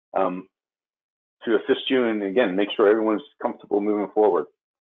to assist you, and again, make sure everyone's comfortable moving forward.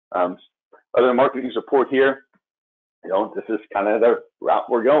 Other marketing support here, this is kind of the route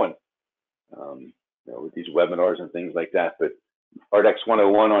we're going, with these webinars and things like that. But ARDEX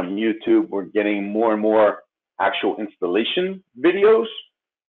 101 on YouTube, we're getting more and more actual installation videos,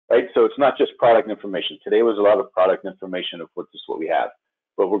 right? So it's not just product information. Today was a lot of product information of what we have,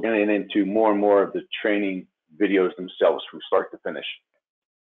 but we're getting into more and more of the training videos themselves from start to finish.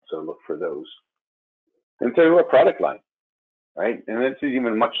 So look for those. And so our product line, right? And it's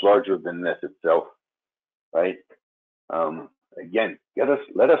even much larger than this itself, right? Again,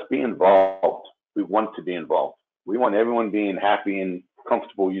 let us be involved. We want to be involved. We want everyone being happy and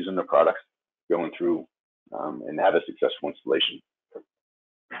comfortable using the products, going through and have a successful installation.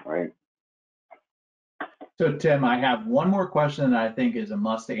 All right. So Tim, I have one more question that I think is a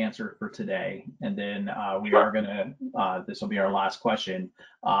must answer for today, and then we are gonna, this will be our last question.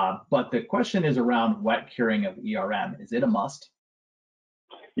 But the question is around wet curing of ERM. Is it a must?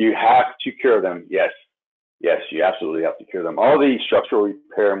 You have to cure them, yes. Yes, you absolutely have to cure them. All the structural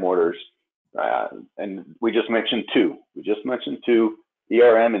repair mortars, and we just mentioned two.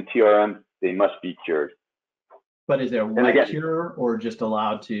 ERM and TRM, they must be cured. But is there wet cure or just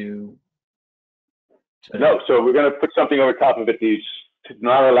allowed to? No, so we're going to put something over top of it to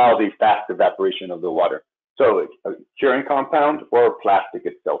not allow the fast evaporation of the water. So a curing compound or plastic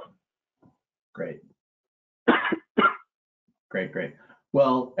itself. Great. Great.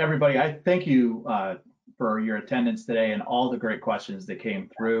 Well, everybody, I thank you for your attendance today and all the great questions that came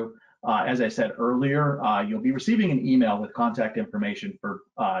through. As I said earlier, you'll be receiving an email with contact information for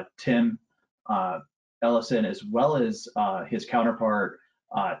Tim Ellison, as well as his counterpart,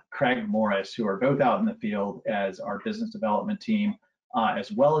 Craig Morris, who are both out in the field as our business development team, as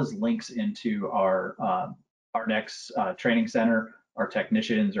well as links into our ARDEX training center. Our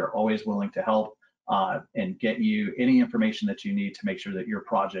technicians are always willing to help and get you any information that you need to make sure that your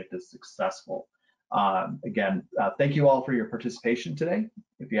project is successful. Again, thank you all for your participation today.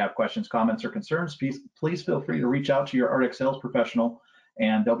 If you have questions, comments, or concerns, please feel free to reach out to your ARDEX sales professional,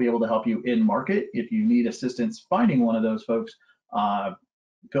 and they'll be able to help you in market. If you need assistance finding one of those folks,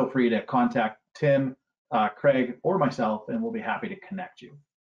 feel free to contact Tim, Craig, or myself, and we'll be happy to connect you.